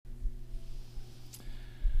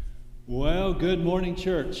Well, good morning,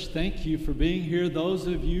 church. Thank you for being here. Those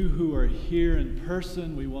of you who are here in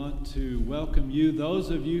person, we want to welcome you. Those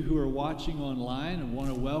of you who are watching online, I want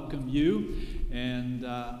to welcome you. And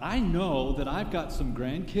I know that I've got some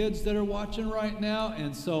grandkids that are watching right now,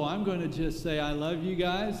 and so I'm going to just say I love you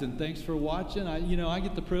guys and thanks for watching. I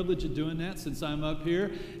get the privilege of doing that since I'm up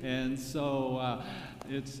here, and so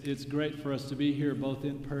it's great for us to be here both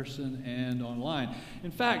in person and online.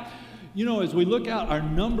 In fact, as we look out, our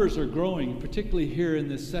numbers are growing, particularly here in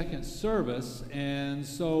this second service, and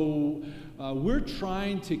so we're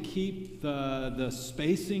trying to keep the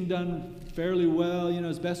spacing done fairly well,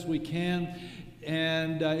 as best we can.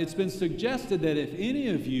 And it's been suggested that if any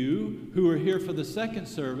of you who are here for the second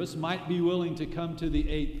service might be willing to come to the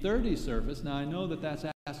 8:30 service. Now, I know that that's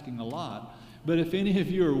asking a lot, but if any of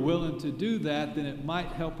you are willing to do that, then it might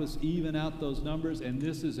help us even out those numbers, and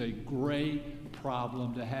this is a great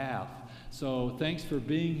problem to have. So thanks for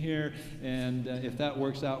being here, and if that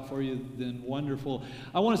works out for you, then wonderful.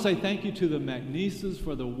 I want to say thank you to the McNeeses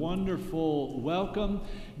for the wonderful welcome.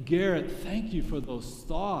 Garrett, thank you for those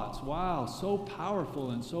thoughts. Wow, so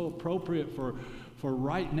powerful and so appropriate for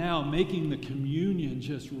right now, making the communion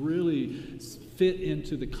just really fit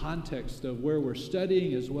into the context of where we're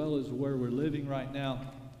studying as well as where we're living right now.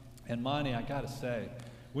 And Monty, I got to say,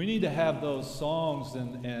 we need to have those songs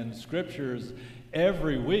and scriptures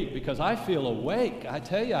every week, because I feel awake. I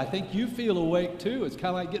tell you, I think you feel awake too. It's kind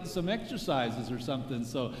of like getting some exercises or something.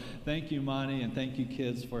 So thank you, Monty, and thank you,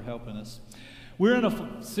 kids, for helping us. We're in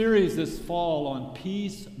a series this fall on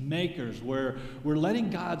peacemakers, where we're letting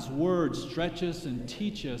God's word stretch us and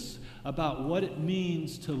teach us about what it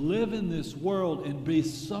means to live in this world and be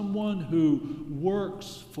someone who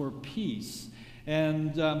works for peace.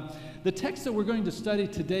 And the text that we're going to study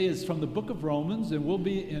today is from the book of Romans, and we'll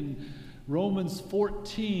be in Romans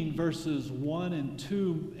 14, verses 1 and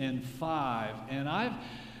 2 and 5. And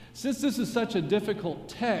since this is such a difficult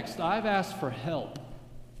text, I've asked for help.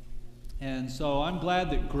 And so I'm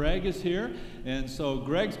glad that Greg is here. And so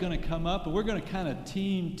Greg's going to come up, and we're going to kind of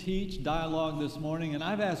team teach dialogue this morning. And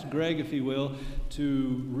I've asked Greg, if he will,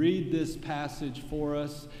 to read this passage for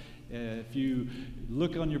us. If you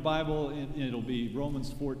look on your Bible, it'll be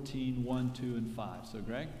Romans 14, 1, 2, and 5. So,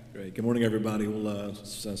 Greg? Great. Good morning, everybody. We'll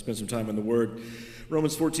spend some time on the Word.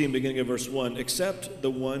 Romans 14, beginning of verse 1. Except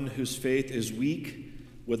the one whose faith is weak,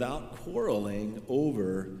 without quarreling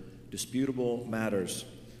over disputable matters.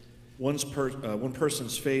 One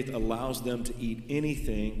person's faith allows them to eat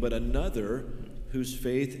anything, but another whose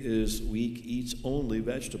faith is weak eats only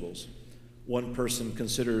vegetables. One person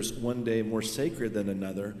considers one day more sacred than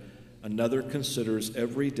another. Another considers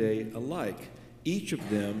every day alike. Each of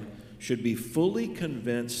them should be fully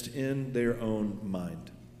convinced in their own mind.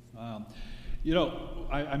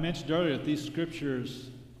 I mentioned earlier that these scriptures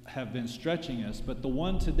have been stretching us, but the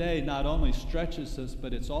one today not only stretches us,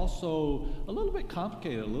 but it's also a little bit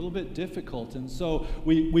complicated, a little bit difficult. And so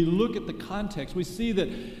we look at the context. We see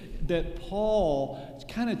that Paul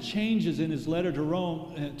kind of changes in his letter to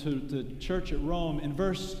Rome, to the church at Rome. In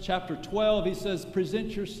chapter 12, he says,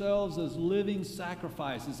 present yourselves as living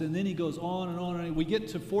sacrifices. And then he goes on and on. And we get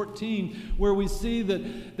to 14, where we see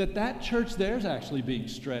that church there is actually being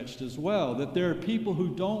stretched as well. That there are people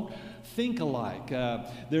who don't think alike.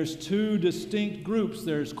 There's two distinct groups.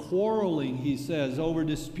 There's quarreling, he says, over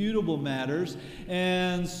disputable matters.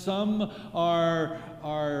 And some are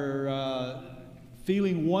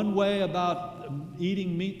feeling one way about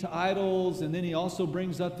eating meat to idols, and then he also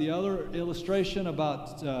brings up the other illustration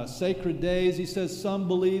about sacred days. He says some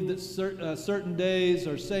believe that certain days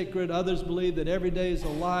are sacred, others believe that every day is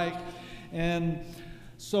alike. And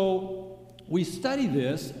so we study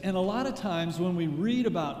this, and a lot of times when we read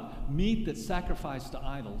about meat that's sacrificed to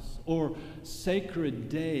idols or sacred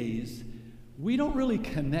days, we don't really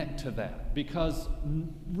connect to that, because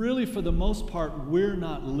really for the most part we're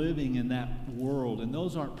not living in that world, and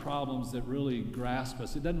those aren't problems that really grasp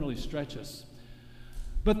us. It doesn't really stretch us.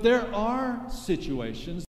 But there are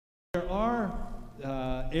situations, there are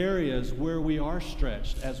areas where we are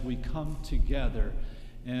stretched as we come together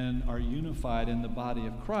and are unified in the body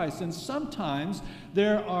of Christ. And sometimes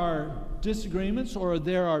there are disagreements or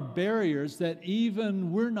there are barriers that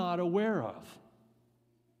even we're not aware of.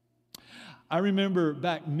 I remember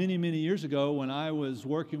back many, many years ago when I was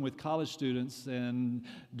working with college students and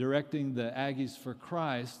directing the Aggies for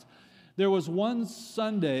Christ, there was one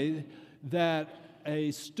Sunday that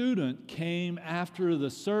a student came after the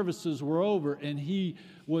services were over, and he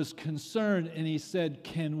was concerned, and he said,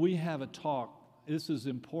 "Can we have a talk? This is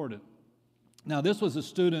important." Now, this was a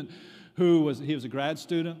student he was a grad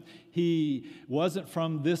student. He wasn't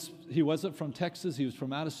from Texas. He was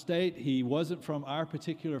from out of state. He wasn't from our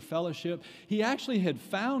particular fellowship. He actually had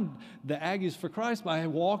found the Aggies for Christ by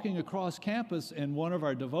walking across campus in one of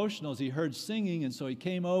our devotionals. He heard singing, and so he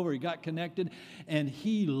came over, he got connected, and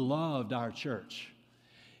he loved our church.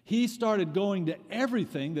 He started going to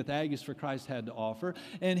everything that the Aggies for Christ had to offer,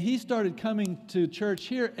 and he started coming to church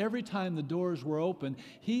here every time the doors were open.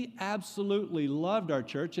 He absolutely loved our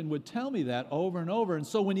church and would tell me that over and over. And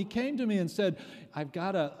so when he came to me and said, I've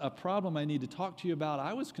got a problem I need to talk to you about,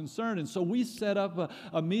 I was concerned. And so we set up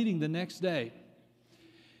a meeting the next day.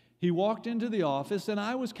 He walked into the office, and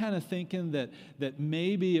I was kind of thinking that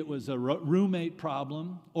maybe it was a roommate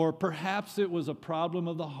problem, or perhaps it was a problem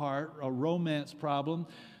of the heart, a romance problem.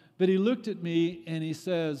 But he looked at me and he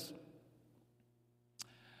says,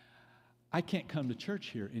 I can't come to church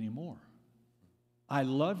here anymore. I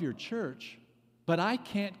love your church, but I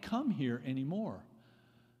can't come here anymore.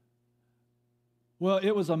 Well,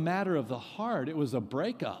 it was a matter of the heart. It was a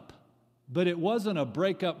breakup, but it wasn't a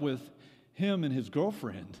breakup with him and his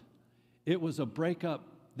girlfriend. It was a breakup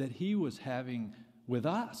that he was having with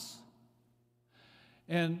us.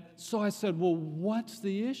 And so I said, well, what's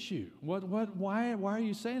the issue? Why are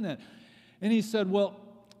you saying that? And he said, well,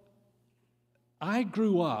 I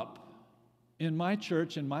grew up in my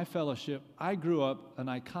church, in my fellowship, I grew up an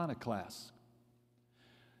iconoclast.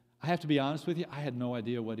 I have to be honest with you, I had no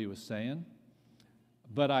idea what he was saying.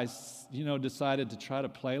 But I, decided to try to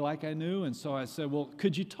play like I knew. And so I said, well,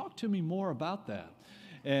 could you talk to me more about that?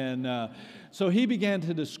 And so he began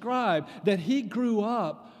to describe that he grew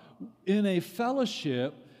up in a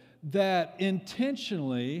fellowship that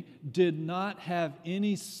intentionally did not have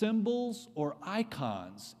any symbols or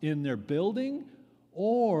icons in their building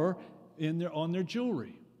or on their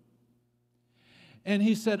jewelry. And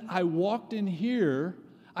he said, I walked in here,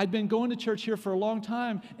 I'd been going to church here for a long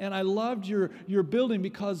time, and I loved your building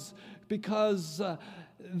because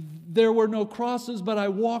there were no crosses, but I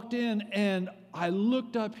walked in and I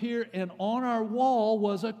looked up here, and on our wall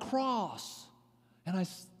was a cross. And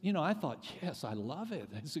I thought, yes, I love it.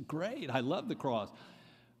 It's great. I love the cross.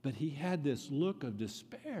 But he had this look of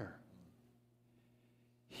despair.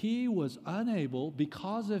 He was unable,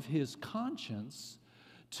 because of his conscience,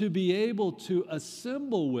 to be able to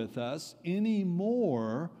assemble with us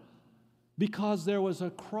anymore because there was a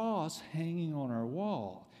cross hanging on our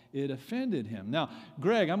wall. It offended him. Now,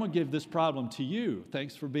 Greg, I'm going to give this problem to you.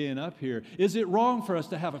 Thanks for being up here. Is it wrong for us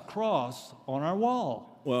to have a cross on our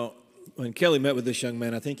wall? Well, when Kelly met with this young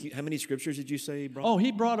man, I think, how many scriptures did you say he brought? Oh,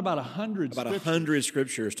 he brought about 100 About scriptures. 100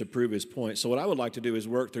 scriptures to prove his point. So what I would like to do is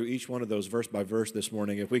work through each one of those verse by verse this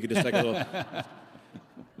morning. If we could just take a little...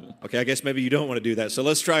 Okay, I guess maybe you don't want to do that. So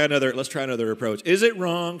let's try another approach. Is it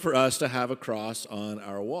wrong for us to have a cross on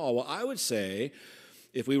our wall? Well, I would say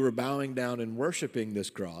if we were bowing down and worshiping this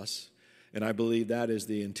cross, and I believe that is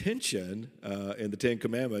the intention in the Ten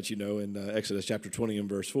Commandments, in Exodus chapter 20 and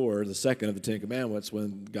verse 4, the second of the Ten Commandments,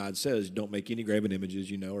 when God says, don't make any graven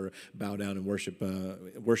images, or bow down and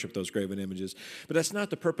worship those graven images. But that's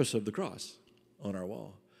not the purpose of the cross on our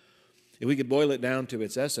wall. If we could boil it down to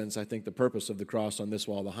its essence, I think the purpose of the cross on this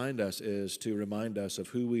wall behind us is to remind us of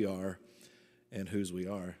who we are and whose we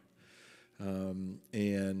are.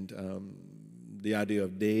 The idea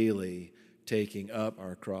of daily taking up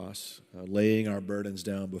our cross, laying our burdens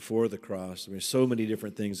down before the cross. There's so many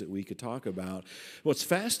different things that we could talk about. What's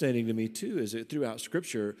fascinating to me, too, is that throughout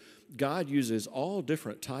Scripture, God uses all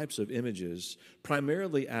different types of images,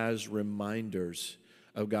 primarily as reminders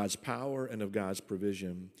of God's power and of God's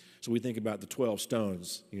provision. So we think about the 12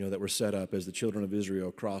 stones, that were set up as the children of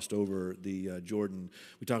Israel crossed over the Jordan.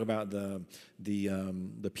 We talk about the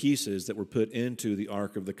pieces that were put into the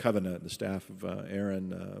Ark of the Covenant, the staff of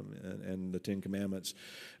Aaron and the Ten Commandments.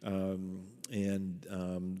 There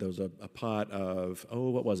was a pot of,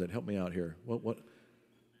 what was it? Help me out here. What?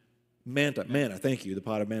 Manna, thank you. The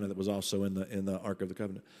pot of manna that was also in the Ark of the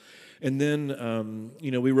Covenant. And then,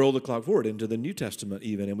 we roll the clock forward into the New Testament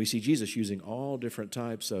even, and we see Jesus using all different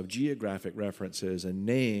types of geographic references and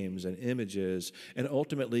names and images, and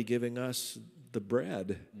ultimately giving us the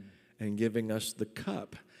bread and giving us the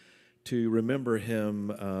cup to remember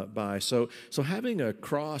him by. So having a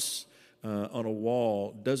cross on a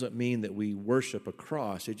wall doesn't mean that we worship a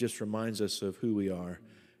cross. It just reminds us of who we are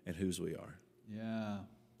and whose we are. Yeah.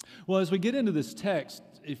 Well, as we get into this text,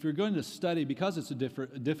 if you're going to study, because it's a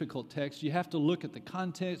difficult text, you have to look at the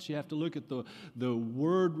context, you have to look at the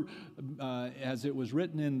word as it was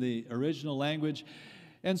written in the original language.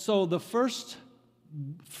 And so the first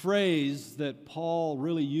phrase that Paul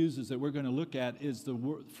really uses that we're going to look at is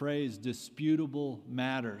the phrase disputable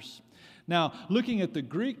matters. Now, looking at the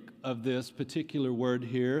Greek of this particular word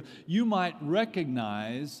here, you might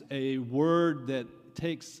recognize a word that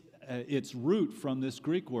takes its root from this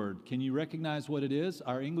Greek word. Can you recognize what it is,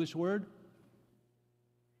 our English word?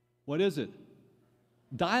 What is it?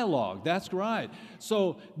 Dialogue, that's right.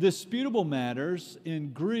 So disputable matters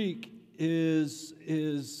in Greek is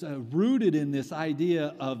rooted in this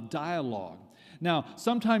idea of dialogue. Now,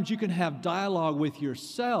 sometimes you can have dialogue with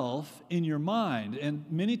yourself in your mind, and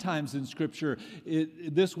many times in Scripture,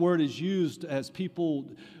 this word is used as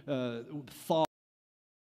people thought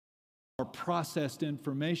or processed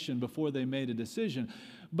information before they made a decision.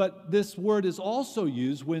 But this word is also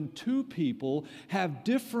used when two people have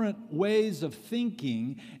different ways of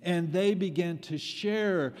thinking and they begin to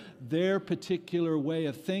share their particular way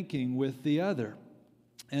of thinking with the other.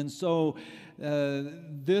 And so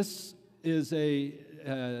this is a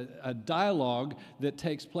dialogue that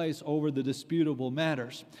takes place over the disputable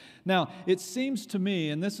matters. Now, it seems to me,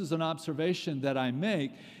 and this is an observation that I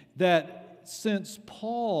make, that since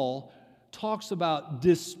Paul talks about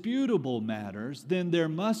disputable matters, then there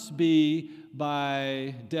must be,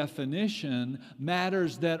 by definition,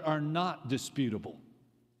 matters that are not disputable.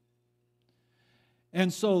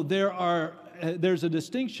 And so there's a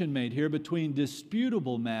distinction made here between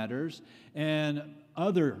disputable matters and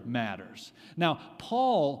other matters. Now,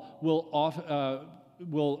 Paul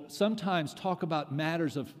will sometimes talk about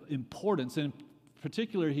matters of importance, and in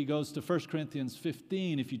particular, he goes to 1 Corinthians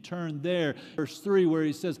 15, if you turn there, verse 3, where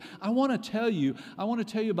he says, I want to tell you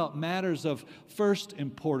about matters of first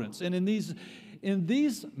importance. And in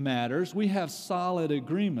these matters, we have solid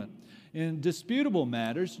agreement. In disputable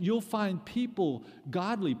matters, you'll find people,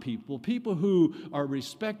 godly people who are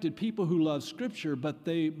respected, people who love Scripture, but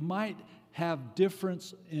they might have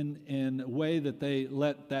difference in a way that they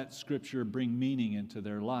let that Scripture bring meaning into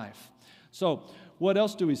their life. So, what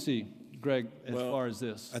else do we see, Greg, as far as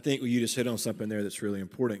this? I think you just hit on something there that's really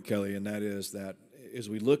important, Kelly, and that is that as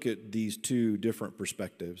we look at these two different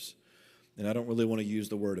perspectives, and I don't really want to use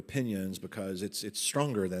the word opinions because it's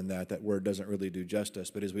stronger than that. That word doesn't really do justice.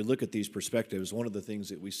 But as we look at these perspectives, one of the things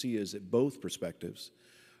that we see is that both perspectives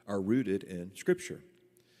are rooted in Scripture.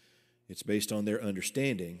 It's based on their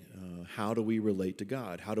understanding. How do we relate to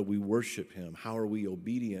God? How do we worship Him? How are we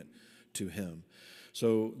obedient to Him?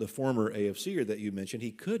 So the former AFCer that you mentioned,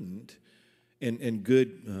 he couldn't, in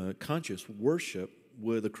good conscious worship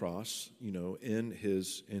with a cross, in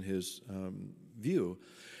his view.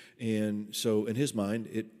 And so in his mind,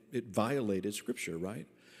 it violated Scripture, right?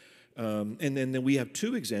 And then we have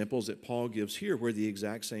two examples that Paul gives here where the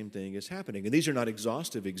exact same thing is happening. And these are not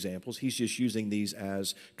exhaustive examples. He's just using these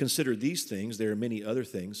as, consider these things. There are many other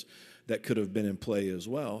things that could have been in play as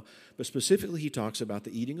well. But specifically, he talks about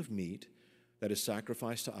the eating of meat that is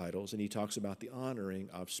sacrificed to idols, and he talks about the honoring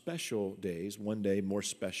of special days, one day more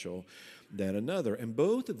special than another. And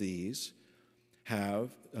both of these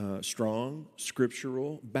have strong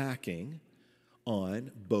scriptural backing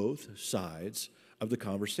on both sides of the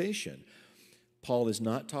conversation. Paul is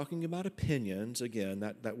not talking about opinions. Again,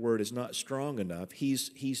 that word is not strong enough.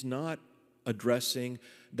 He's not addressing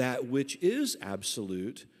that which is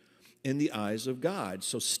absolute in the eyes of God.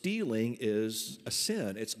 So stealing is a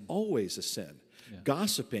sin. It's always a sin. Yeah.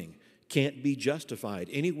 Gossiping can't be justified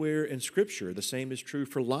anywhere in Scripture. The same is true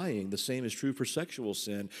for lying. The same is true for sexual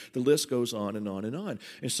sin. The list goes on and on and on.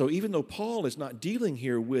 And so even though Paul is not dealing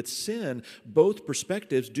here with sin, both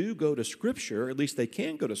perspectives do go to Scripture, at least they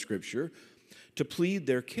can go to Scripture, to plead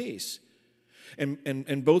their case.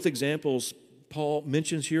 And both examples Paul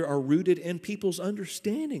mentions here are rooted in people's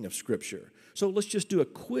understanding of Scripture. So let's just do a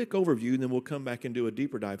quick overview, and then we'll come back and do a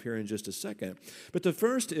deeper dive here in just a second. But the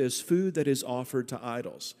first is food that is offered to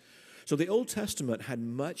idols. So the Old Testament had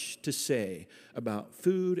much to say about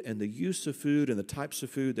food and the use of food and the types of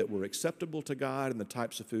food that were acceptable to God and the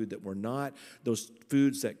types of food that were not, those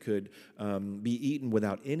foods that could be eaten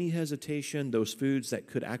without any hesitation, those foods that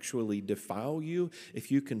could actually defile you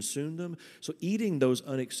if you consumed them. So eating those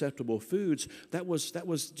unacceptable foods, that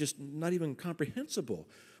was just not even comprehensible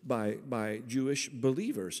by Jewish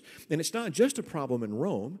believers. And it's not just a problem in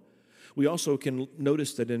Rome. We also can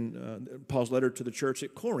notice that in Paul's letter to the church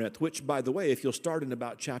at Corinth, which, by the way, if you'll start in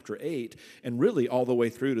about chapter 8 and really all the way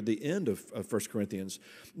through to the end of 1 Corinthians,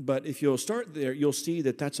 but if you'll start there, you'll see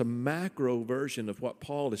that that's a macro version of what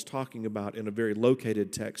Paul is talking about in a very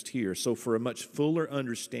located text here. So for a much fuller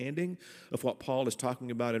understanding of what Paul is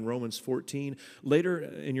talking about in Romans 14, later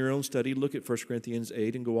in your own study, look at 1 Corinthians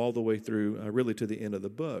 8 and go all the way through really to the end of the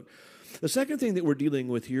book. The second thing that we're dealing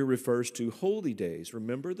with here refers to holy days.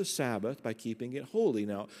 Remember the Sabbath by keeping it holy.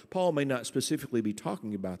 Now, Paul may not specifically be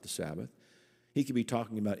talking about the Sabbath. He could be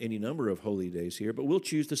talking about any number of holy days here, but we'll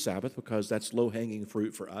choose the Sabbath because that's low-hanging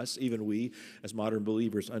fruit for us. Even we, as modern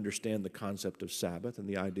believers, understand the concept of Sabbath and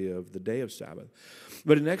the idea of the day of Sabbath.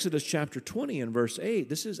 But in Exodus chapter 20 and verse 8,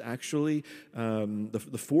 this is actually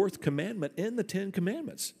the fourth commandment in the Ten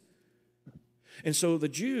Commandments. And so the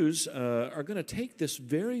Jews are going to take this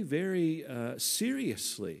very, very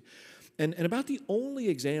seriously. And about the only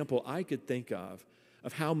example I could think of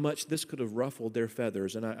how much this could have ruffled their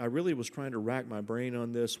feathers, and I really was trying to rack my brain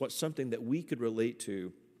on this, what's something that we could relate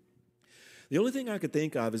to. The only thing I could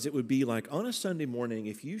think of is it would be like on a Sunday morning,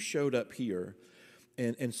 if you showed up here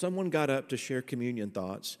and someone got up to share communion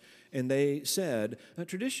thoughts, and they said,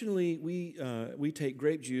 traditionally we take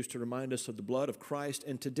grape juice to remind us of the blood of Christ,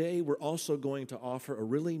 and today we're also going to offer a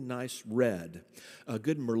really nice red, a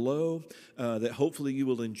good Merlot that hopefully you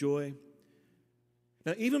will enjoy.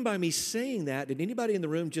 Now, even by me saying that, did anybody in the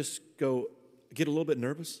room just get a little bit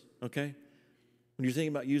nervous, okay? When you're thinking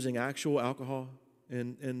about using actual alcohol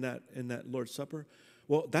in that Lord's Supper?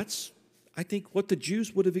 Well, that's, I think, what the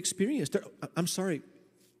Jews would have experienced. I'm sorry,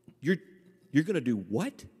 you're going to do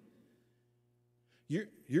what?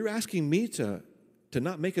 You're asking me to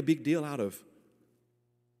not make a big deal out of,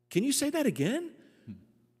 can you say that again?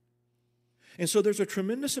 And so there's a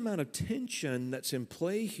tremendous amount of tension that's in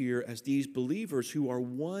play here as these believers who are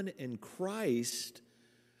one in Christ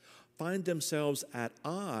find themselves at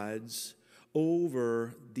odds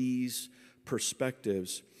over these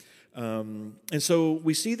perspectives. And so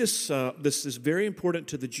we see this is very important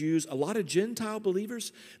to the Jews. A lot of Gentile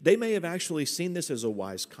believers, they may have actually seen this as a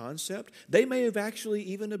wise concept. They may have actually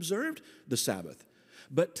even observed the Sabbath.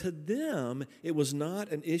 But to them, it was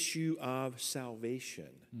not an issue of salvation.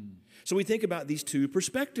 So we think about these two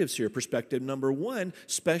perspectives here. Perspective number one,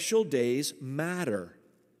 special days matter.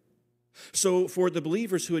 So for the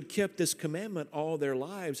believers who had kept this commandment all their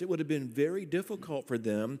lives, it would have been very difficult for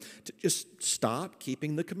them to just stop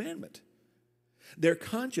keeping the commandment. Their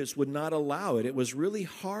conscience would not allow it. It was really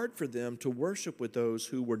hard for them to worship with those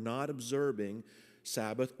who were not observing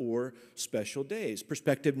Sabbath or special days.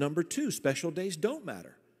 Perspective number two, special days don't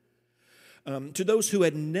matter. To those who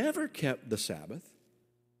had never kept the Sabbath,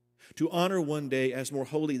 to honor one day as more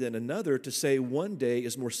holy than another, to say one day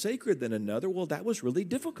is more sacred than another, well, that was really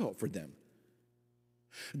difficult for them.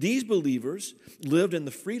 These believers lived in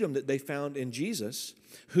the freedom that they found in Jesus,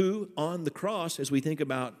 who on the cross, as we think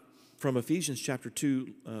about from Ephesians chapter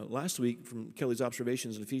 2 last week, from Kelly's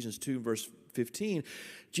observations in Ephesians 2 verse 15,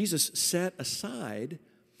 Jesus set aside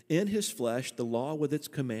in his flesh the law with its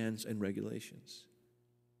commands and regulations.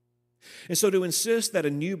 And so to insist that a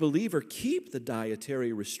new believer keep the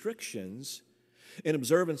dietary restrictions in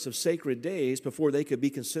observance of sacred days before they could be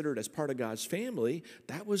considered as part of God's family,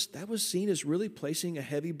 that was seen as really placing a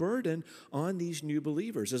heavy burden on these new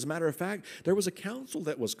believers. As a matter of fact, there was a council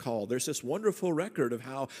that was called. There's this wonderful record of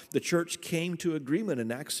how the church came to agreement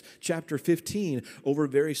in Acts chapter 15 over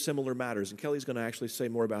very similar matters. And Kelly's going to actually say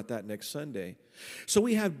more about that next Sunday. So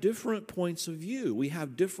we have different points of view. We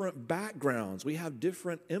have different backgrounds. We have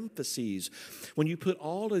different emphases. When you put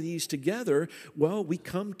all of these together, well, we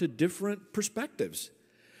come to different perspectives,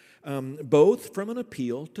 both from an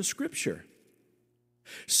appeal to Scripture.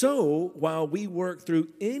 So while we work through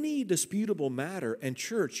any disputable matter, and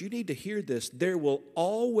church, you need to hear this, there will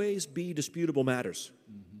always be disputable matters.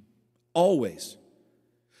 Always.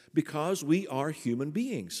 Because we are human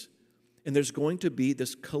beings. And there's going to be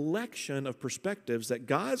this collection of perspectives that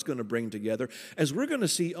God's going to bring together as we're going to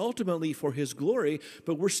see ultimately for His glory,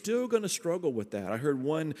 but we're still going to struggle with that. I heard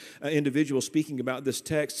one individual speaking about this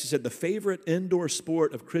text. He said the favorite indoor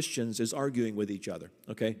sport of Christians is arguing with each other.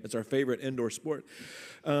 Okay, that's our favorite indoor sport.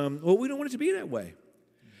 Well, we don't want it to be that way.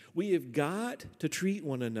 We have got to treat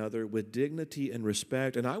one another with dignity and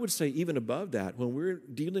respect. And I would say even above that, when we're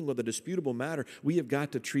dealing with a disputable matter, we have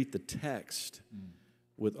got to treat the text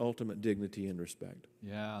with ultimate dignity and respect.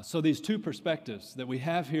 Yeah, so these two perspectives that we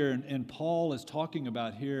have here, and Paul is talking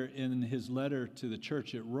about here in his letter to the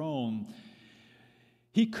church at Rome,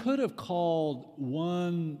 he could have called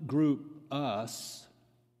one group us,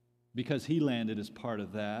 because he landed as part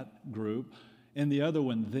of that group, and the other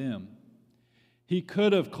one them. He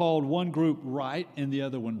could have called one group right and the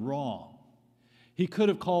other one wrong. He could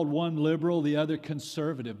have called one liberal, the other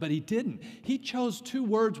conservative, but he didn't. He chose two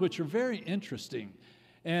words which are very interesting.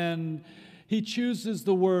 And he chooses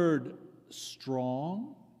the word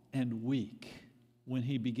strong and weak when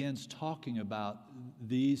he begins talking about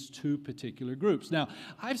these two particular groups. Now,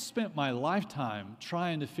 I've spent my lifetime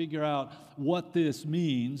trying to figure out what this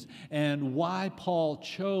means and why Paul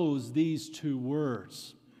chose these two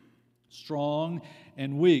words, strong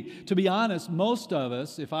and weak. To be honest, most of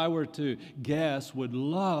us, if I were to guess, would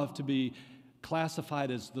love to be classified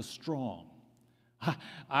as the strong.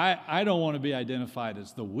 I don't want to be identified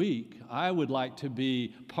as the weak. I would like to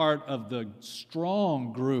be part of the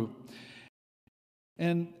strong group.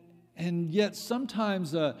 And yet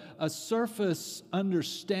sometimes a surface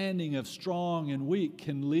understanding of strong and weak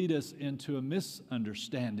can lead us into a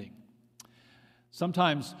misunderstanding.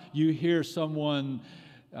 Sometimes you hear someone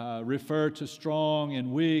refer to strong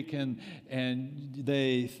and weak, and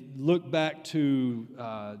they look back to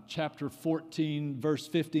chapter 14, verse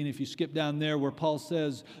 15, if you skip down there, where Paul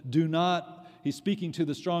says, do not, he's speaking to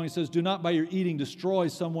the strong, he says, do not by your eating destroy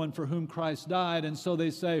someone for whom Christ died. And so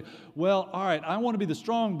they say, well, all right, I want to be the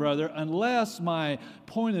strong brother unless my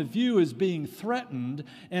point of view is being threatened.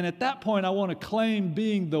 And at that point, I want to claim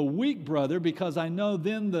being the weak brother, because I know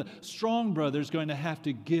then the strong brother is going to have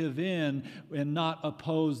to give in and not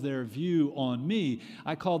oppose their view on me.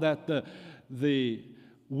 I call that the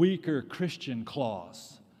weaker Christian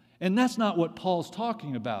clause. And that's not what Paul's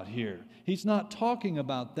talking about here. He's not talking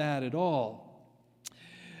about that at all.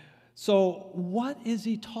 So what is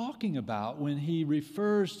he talking about when he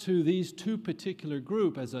refers to these two particular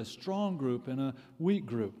groups as a strong group and a weak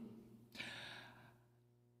group?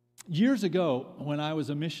 Years ago, when I was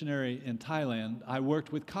a missionary in Thailand, I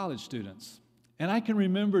worked with college students. And I can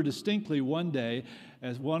remember distinctly one day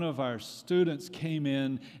as one of our students came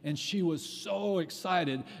in, and she was so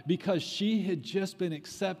excited because she had just been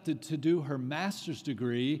accepted to do her master's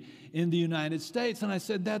degree in the United States. And I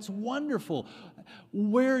said, that's wonderful.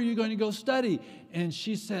 Where are you going to go study? And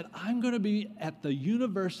she said, I'm going to be at the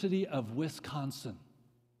University of Wisconsin.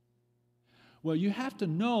 Well, you have to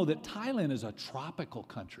know that Thailand is a tropical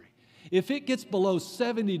country. If it gets below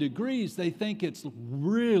 70 degrees, they think it's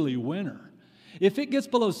really winter. If it gets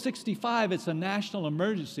below 65, it's a national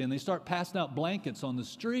emergency, and they start passing out blankets on the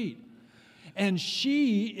street. And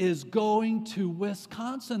she is going to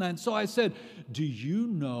Wisconsin. And so I said, do you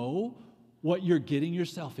know what you're getting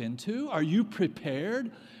yourself into? Are you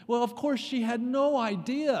prepared? Well, of course, she had no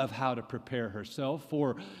idea of how to prepare herself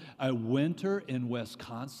for a winter in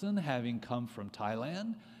Wisconsin, having come from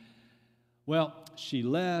Thailand. Well, she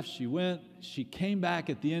left, she went, she came back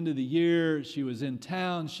at the end of the year, she was in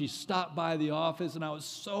town, she stopped by the office, and I was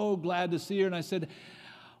so glad to see her, and I said,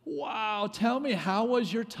 wow, tell me, how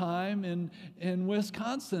was your time in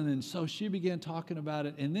Wisconsin? And so she began talking about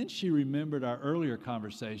it, and then she remembered our earlier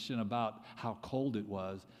conversation about how cold it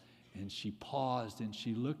was, and she paused, and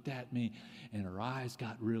she looked at me, and her eyes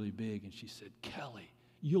got really big, and she said, Kelly,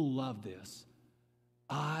 you'll love this.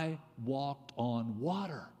 I walked on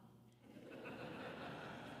water.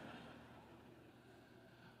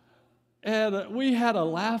 And we had a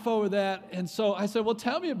laugh over that. And so I said, well,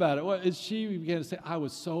 tell me about it. Well, and she began to say, I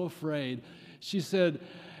was so afraid. She said,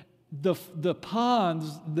 the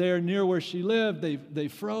ponds there near where she lived, they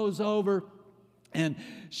froze over. And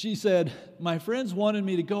she said, my friends wanted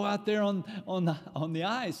me to go out there on the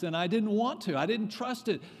ice, and I didn't want to. I didn't trust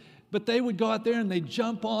it. But they would go out there and they'd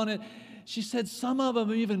jump on it. She said some of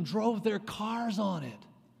them even drove their cars on it.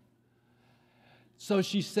 So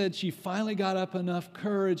she said she finally got up enough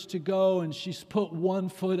courage to go, and she put one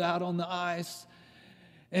foot out on the ice,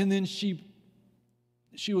 and then she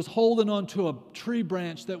was holding onto a tree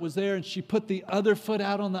branch that was there, and she put the other foot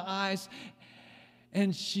out on the ice,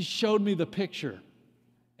 and she showed me the picture.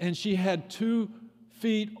 And she had 2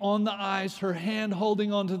 feet on the ice, her hand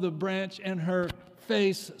holding onto the branch, and her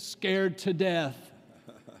face scared to death.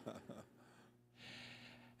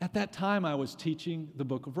 At that time, I was teaching the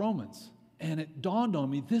book of Romans. And it dawned on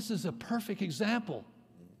me, this is a perfect example.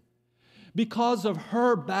 Because of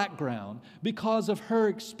her background, because of her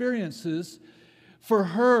experiences, for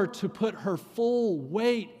her to put her full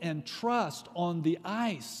weight and trust on the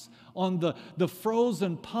ice, on the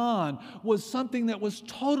frozen pond, was something that was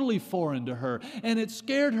totally foreign to her. And it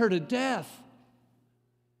scared her to death.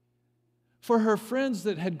 For her friends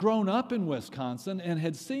that had grown up in Wisconsin and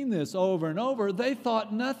had seen this over and over, they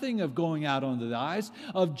thought nothing of going out on the ice,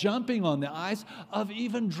 of jumping on the ice, of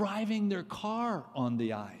even driving their car on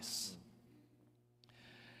the ice.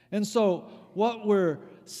 And so what we're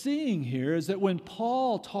seeing here is that when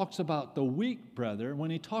Paul talks about the weak brother, when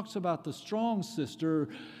he talks about the strong sister,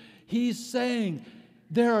 he's saying,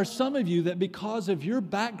 there are some of you that because of your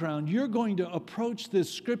background, you're going to approach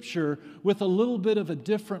this scripture with a little bit of a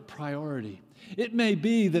different priority. It may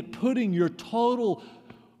be that putting your total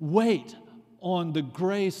weight on the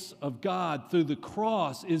grace of God through the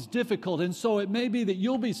cross is difficult. And so it may be that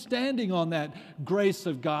you'll be standing on that grace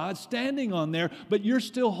of God, standing on there, but you're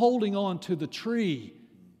still holding on to the tree.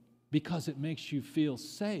 because it makes you feel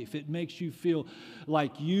safe. It makes you feel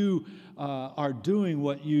like you are doing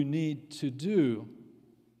what you need to do.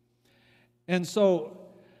 And so,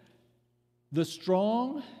 the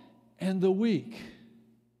strong and the weak.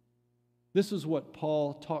 This is what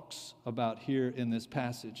Paul talks about here in this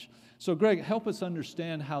passage. So, Greg, help us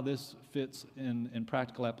understand how this fits in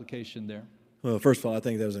practical application there. Well, first of all, I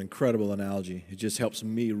think that was an incredible analogy. It just helps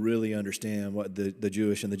me really understand what the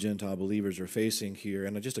Jewish and the Gentile believers are facing here.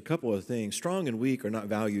 And just a couple of things. Strong and weak are not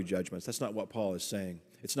value judgments. That's not what Paul is saying.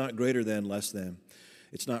 It's not greater than, less than.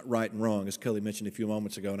 It's not right and wrong, as Kelly mentioned a few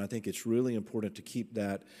moments ago, and I think it's really important to keep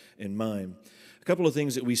that in mind. A couple of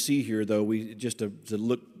things that we see here, though,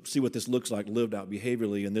 to see what this looks like lived out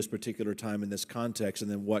behaviorally in this particular time, in this context,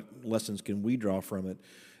 and then what lessons can we draw from it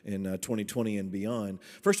in 2020 and beyond.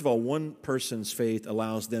 First of all, one person's faith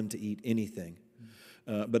allows them to eat anything,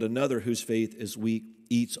 but another whose faith is weak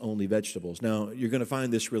eats only vegetables. Now, you're going to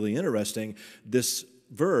find this really interesting. This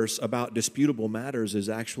verse about disputable matters is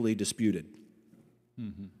actually disputed.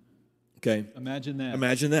 Mm-hmm. Okay? Imagine that.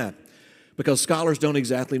 Imagine that. Because scholars don't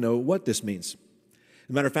exactly know what this means. As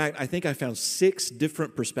a matter of fact, I think I found 6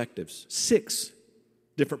 different perspectives. 6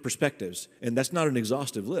 different perspectives. And that's not an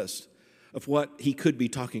exhaustive list of what he could be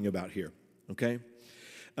talking about here. Okay?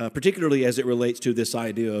 Particularly as it relates to this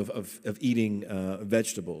idea of eating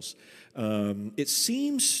vegetables. It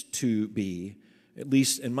seems to be, at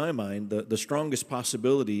least in my mind, the strongest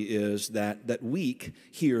possibility is that weak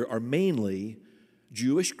here are mainly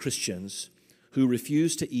Jewish Christians who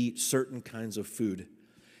refused to eat certain kinds of food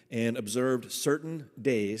and observed certain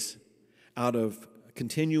days out of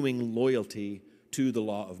continuing loyalty to the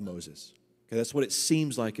law of Moses. Okay, that's what it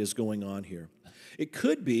seems like is going on here. It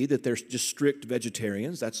could be that they're just strict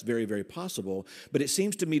vegetarians. That's very, very possible. But it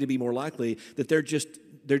seems to me to be more likely that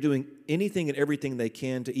they're doing anything and everything they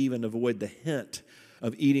can to even avoid the hint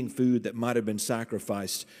of eating food that might have been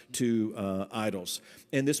sacrificed to idols.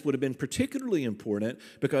 And this would have been particularly important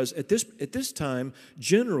because at this time,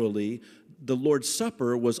 generally, the Lord's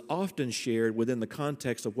Supper was often shared within the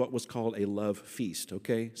context of what was called a love feast,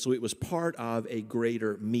 okay? So it was part of a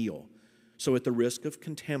greater meal. So at the risk of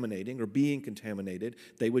contaminating or being contaminated,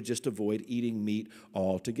 they would just avoid eating meat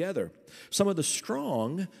altogether. Some of the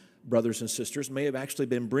strong brothers and sisters may have actually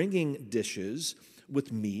been bringing dishes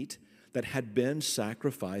with meat that had been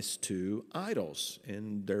sacrificed to idols.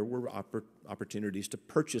 And there were opportunities to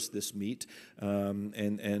purchase this meat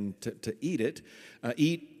and to eat it.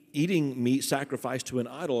 Eating meat sacrificed to an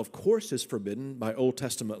idol, of course, is forbidden by Old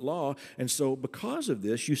Testament law. And so because of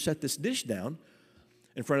this, you set this dish down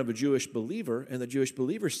in front of a Jewish believer, and the Jewish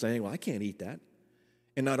believer is saying, well, I can't eat that.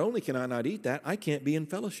 And not only can I not eat that, I can't be in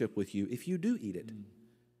fellowship with you if you do eat it.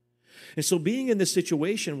 And so being in this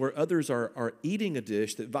situation where others are eating a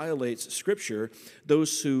dish that violates Scripture,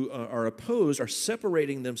 those who are opposed are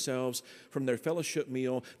separating themselves from their fellowship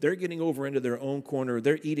meal. They're getting over into their own corner.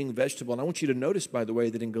 They're eating vegetable. And I want you to notice, by the way,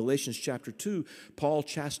 that in Galatians chapter 2, Paul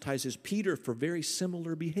chastises Peter for very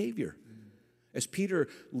similar behavior. As Peter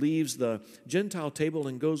leaves the Gentile table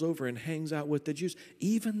and goes over and hangs out with the Jews,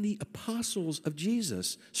 even the apostles of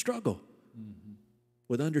Jesus struggle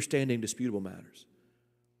with understanding disputable matters.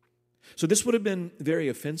 So this would have been very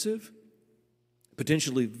offensive,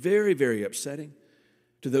 potentially very, very upsetting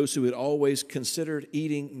to those who had always considered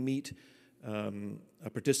eating meat a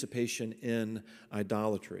participation in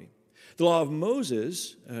idolatry. The law of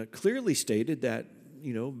Moses clearly stated that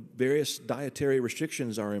various dietary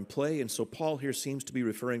restrictions are in play, and so Paul here seems to be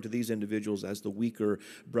referring to these individuals as the weaker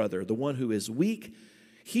brother. The one who is weak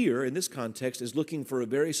here in this context is looking for a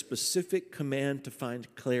very specific command to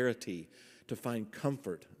find clarity, to find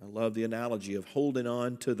comfort. I love the analogy of holding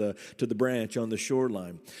on to the branch on the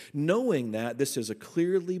shoreline. Knowing that this is a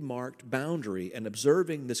clearly marked boundary and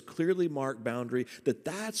observing this clearly marked boundary,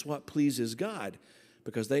 that's what pleases God,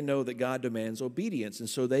 because they know that God demands obedience. And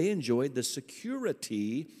so they enjoyed the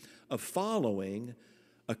security of following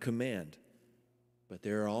a command. But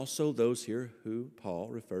there are also those here who Paul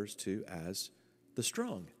refers to as the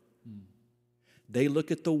strong. They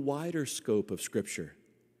look at the wider scope of Scripture.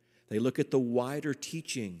 They look at the wider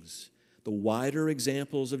teachings, the wider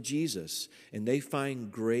examples of Jesus, and they find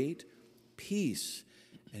great peace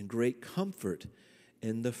and great comfort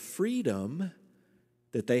in the freedom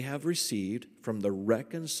that they have received from the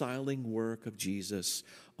reconciling work of Jesus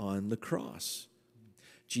on the cross.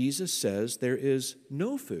 Jesus says there is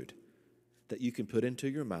no food that you can put into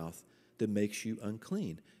your mouth that makes you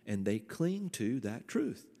unclean, and they cling to that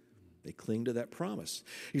truth. They cling to that promise.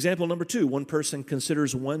 Example number 2, one person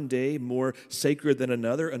considers one day more sacred than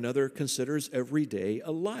another. Another considers every day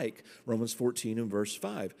alike. Romans 14 and verse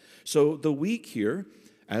 5. So the weak here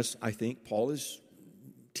as I think Paul is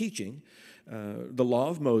teaching, the law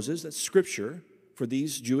of Moses, that's Scripture, for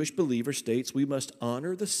these Jewish believers states we must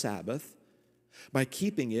honor the Sabbath by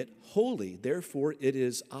keeping it holy. Therefore, it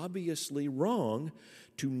is obviously wrong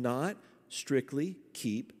to not strictly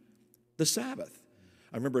keep the Sabbath.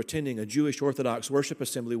 I remember attending a Jewish Orthodox worship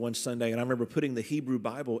assembly one Sunday, and I remember putting the Hebrew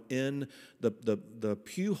Bible in the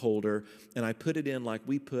pew holder, and I put it in like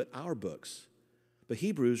we put our books. The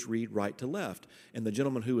Hebrews read right to left, and the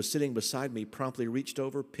gentleman who was sitting beside me promptly reached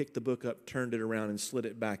over, picked the book up, turned it around, and slid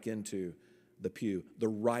it back into the pew the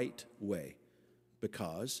right way,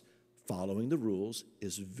 because following the rules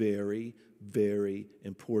is very, very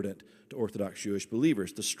important to Orthodox Jewish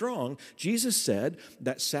believers. The Strong, Jesus said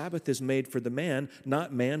that Sabbath is made for the man,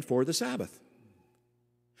 not man for the Sabbath.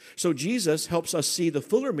 So Jesus helps us see the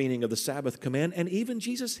fuller meaning of the Sabbath command, and even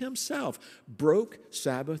Jesus himself broke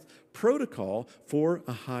Sabbath protocol for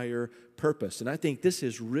a higher purpose. And I think this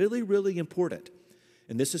is really, really important.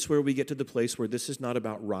 And this is where we get to the place where this is not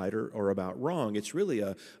about right or about wrong. It's really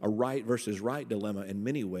a right versus right dilemma in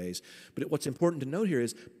many ways. But what's important to note here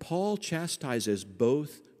is Paul chastises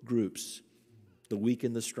both groups, the weak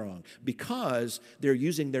and the strong, because they're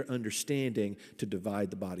using their understanding to divide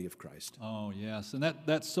the body of Christ. Oh, yes, and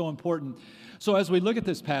that's so important. So as we look at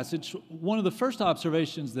this passage, one of the first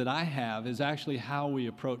observations that I have is actually how we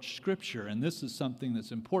approach Scripture, and this is something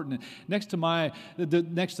that's important. Next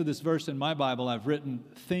to this verse in my Bible, I've written,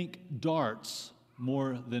 "Think darts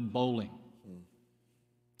more than bowling."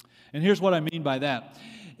 And here's what I mean by that.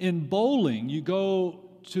 In bowling, you go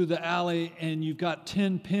to the alley and you've got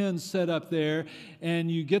 10 pins set up there,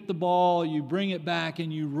 and you get the ball, you bring it back,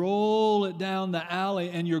 and you roll it down the alley,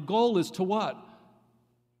 and your goal is to what?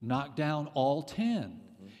 Knock down all 10.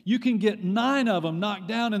 You can get 9 of them knocked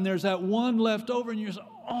down, and there's that one left over, and you're like,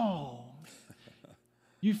 oh,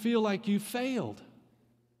 you feel like you failed.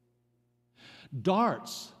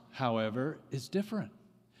 Darts, however, is different.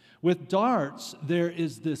 With darts, there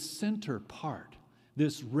is this center part.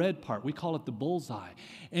 This red part, we call it the bullseye.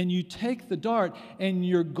 And you take the dart, and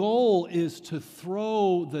your goal is to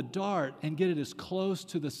throw the dart and get it as close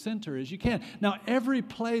to the center as you can. Now, every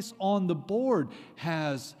place on the board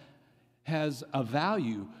has a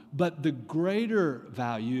value, but the greater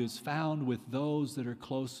value is found with those that are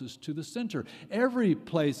closest to the center. Every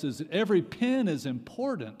pin is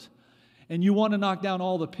important, and you want to knock down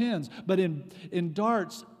all the pins. But in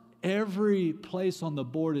darts, every place on the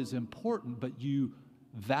board is important, but you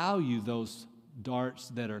value those darts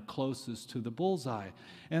that are closest to the bullseye.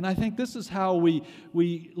 And I think this is how we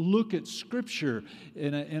look at Scripture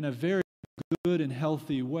in a very good and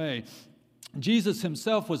healthy way. Jesus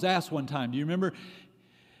himself was asked one time, do you remember?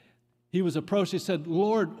 He was approached, he said,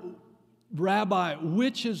 "Lord, Rabbi,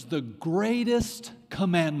 which is the greatest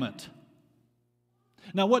commandment?"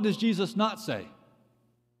 Now, what does Jesus not say?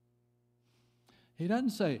 He doesn't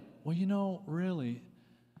say, well, really,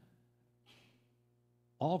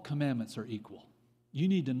 all commandments are equal. You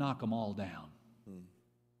need to knock them all down.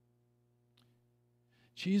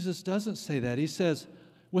 Jesus doesn't say that. He says,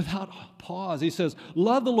 without pause, he says,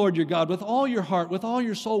 love the Lord your God with all your heart, with all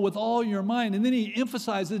your soul, with all your mind. And then he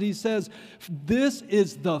emphasizes it. He says, this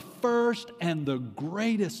is the first and the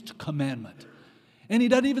greatest commandment. And he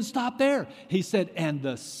doesn't even stop there. He said, and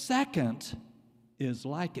the second is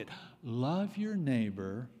like it. Love your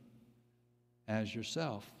neighbor as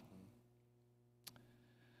yourself.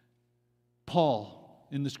 Paul,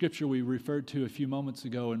 in the scripture we referred to a few moments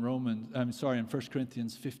ago in 1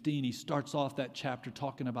 Corinthians 15, he starts off that chapter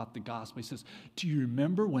talking about the gospel. He says, do you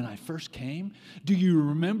remember when I first came? Do you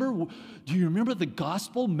remember the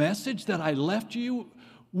gospel message that I left you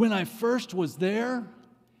when I first was there?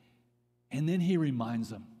 And then he reminds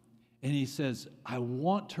them. And he says, I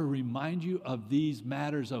want to remind you of these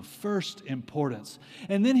matters of first importance.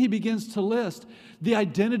 And then he begins to list the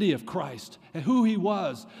identity of Christ and who he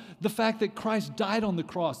was, the fact that Christ died on the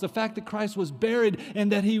cross, the fact that Christ was buried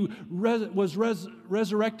and that he was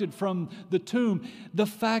resurrected from the tomb, the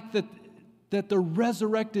fact that the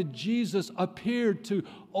resurrected Jesus appeared to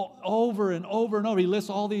over and over and over. He lists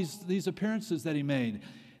all these appearances that he made.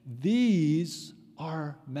 These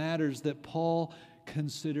are matters that Paul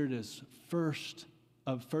considered as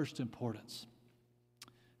of first importance.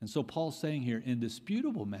 And so Paul's saying here, in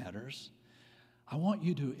disputable matters, I want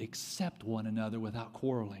you to accept one another without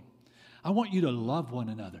quarreling. I want you to love one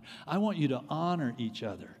another. I want you to honor each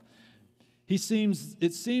other. It seems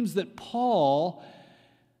that Paul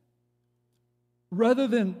rather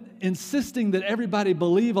than insisting that everybody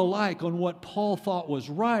believe alike on what Paul thought was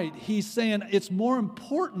right, he's saying it's more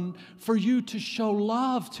important for you to show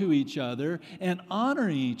love to each other and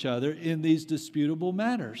honoring each other in these disputable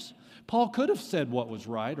matters. Paul could have said what was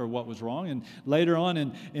right or what was wrong, and later on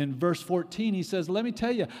in verse 14 he says, let me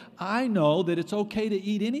tell you, I know that it's okay to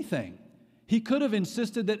eat anything. He could have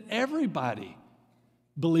insisted that everybody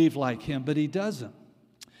believe like him, but he doesn't.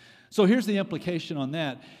 So here's the implication on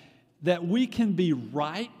that we can be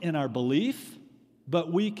right in our belief,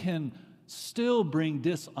 but we can still bring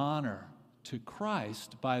dishonor to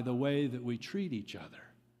Christ by the way that we treat each other,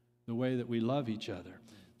 the way that we love each other,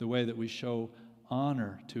 the way that we show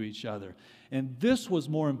honor to each other. And this was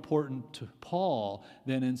more important to Paul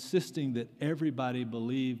than insisting that everybody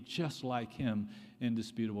believe just like him in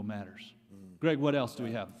disputable matters. Greg, what else do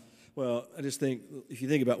we have? Well, I just think, if you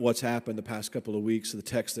think about what's happened the past couple of weeks, the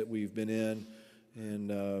text that we've been in,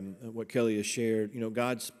 and what Kelly has shared,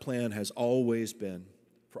 God's plan has always been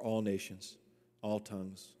for all nations, all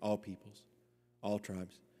tongues, all peoples, all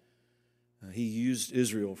tribes. He used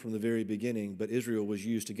Israel from the very beginning, but Israel was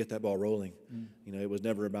used to get that ball rolling. It was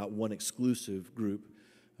never about one exclusive group.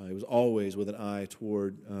 It was always with an eye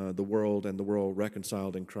toward the world and the world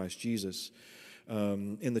reconciled in Christ Jesus.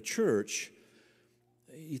 In the church,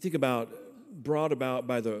 you think about, brought about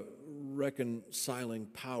by the reconciling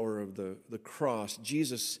power of the cross,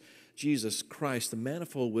 Jesus Christ, the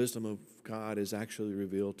manifold wisdom of God is actually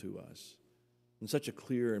revealed to us in such a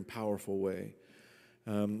clear and powerful way.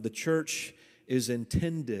 The church is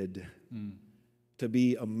intended to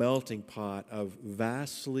be a melting pot of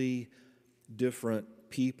vastly different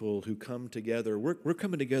people who come together. We're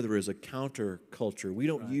coming together as a counterculture. We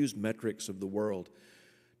don't use metrics of the world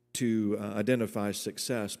to identify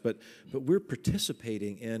success, but we're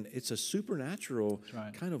participating in, it's a supernatural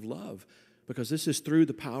kind of love, because this is through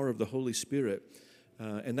the power of the Holy Spirit,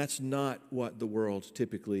 and that's not what the world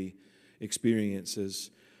typically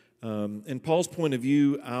experiences. In Paul's point of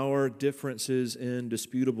view, our differences in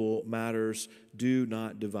disputable matters do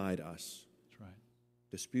not divide us. That's right.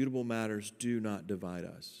 Disputable matters do not divide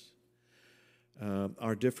us.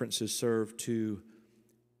 Our differences serve to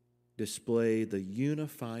display the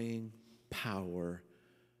unifying power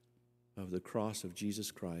of the cross of Jesus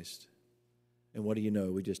Christ. And what do you know?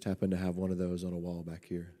 We just happen to have one of those on a wall back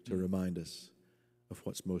here to remind us of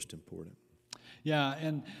what's most important. Yeah,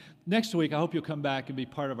 and next week, I hope you'll come back and be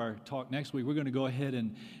part of our talk next week. We're going to go ahead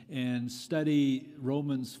and study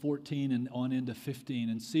Romans 14 and on into 15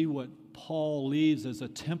 and see what Paul leaves as a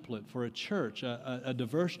template for a church, a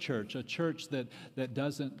diverse church, a church that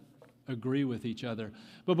doesn't agree with each other.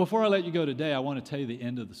 But before I let you go today, I want to tell you the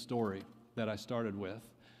end of the story that I started with.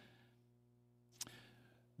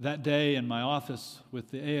 That day in my office with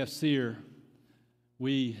the AFCer,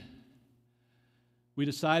 we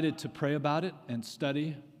decided to pray about it and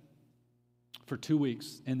study for 2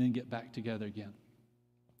 weeks and then get back together again.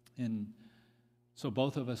 And so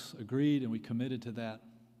both of us agreed and we committed to that.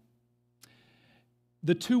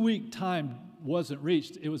 The 2-week time wasn't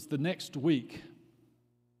reached. It was the next week.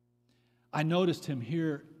 I noticed him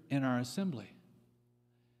here in our assembly.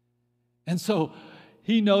 And so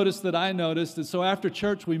he noticed that I noticed. And so after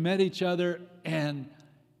church, we met each other and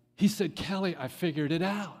he said, Kelly, I figured it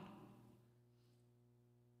out.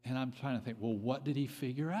 And I'm trying to think, well, what did he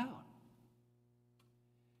figure out?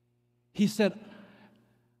 He said,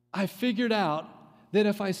 I figured out that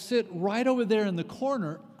if I sit right over there in the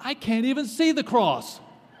corner, I can't even see the cross.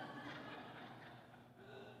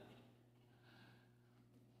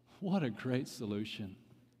 What a great solution.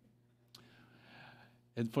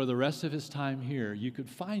 And for the rest of his time here, you could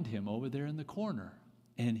find him over there in the corner,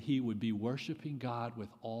 and he would be worshiping God with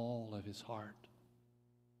all of his heart.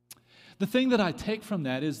 The thing that I take from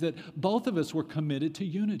that is that both of us were committed to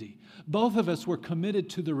unity. Both of us were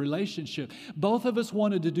committed to the relationship. Both of us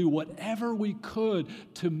wanted to do whatever we could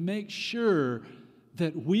to make sure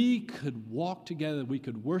that we could walk together, we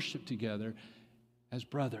could worship together as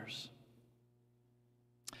brothers.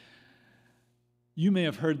 You may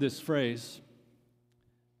have heard this phrase.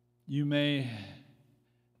 You may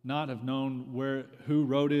not have known who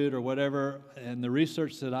wrote it or whatever. And the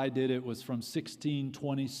research that I did, it was from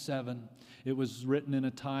 1627. It was written in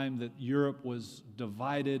a time that Europe was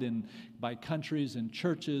divided by countries and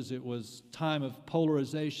churches. It was time of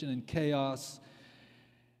polarization and chaos.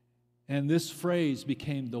 And this phrase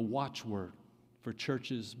became the watchword for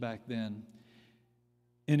churches back then.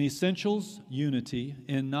 In essentials, unity.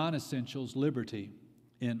 In non-essentials, liberty.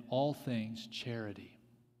 In all things, charity.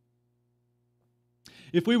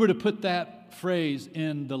 If we were to put that phrase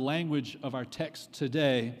in the language of our text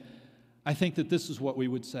today, I think that this is what we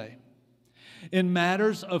would say. In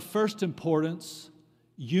matters of first importance,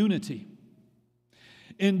 unity.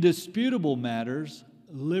 In disputable matters,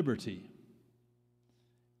 liberty.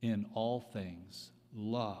 In all things,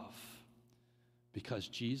 love. Because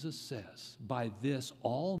Jesus says, by this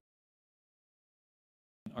all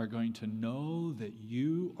are going to know that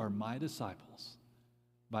you are my disciples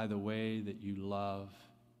by the way that you love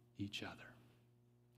each other.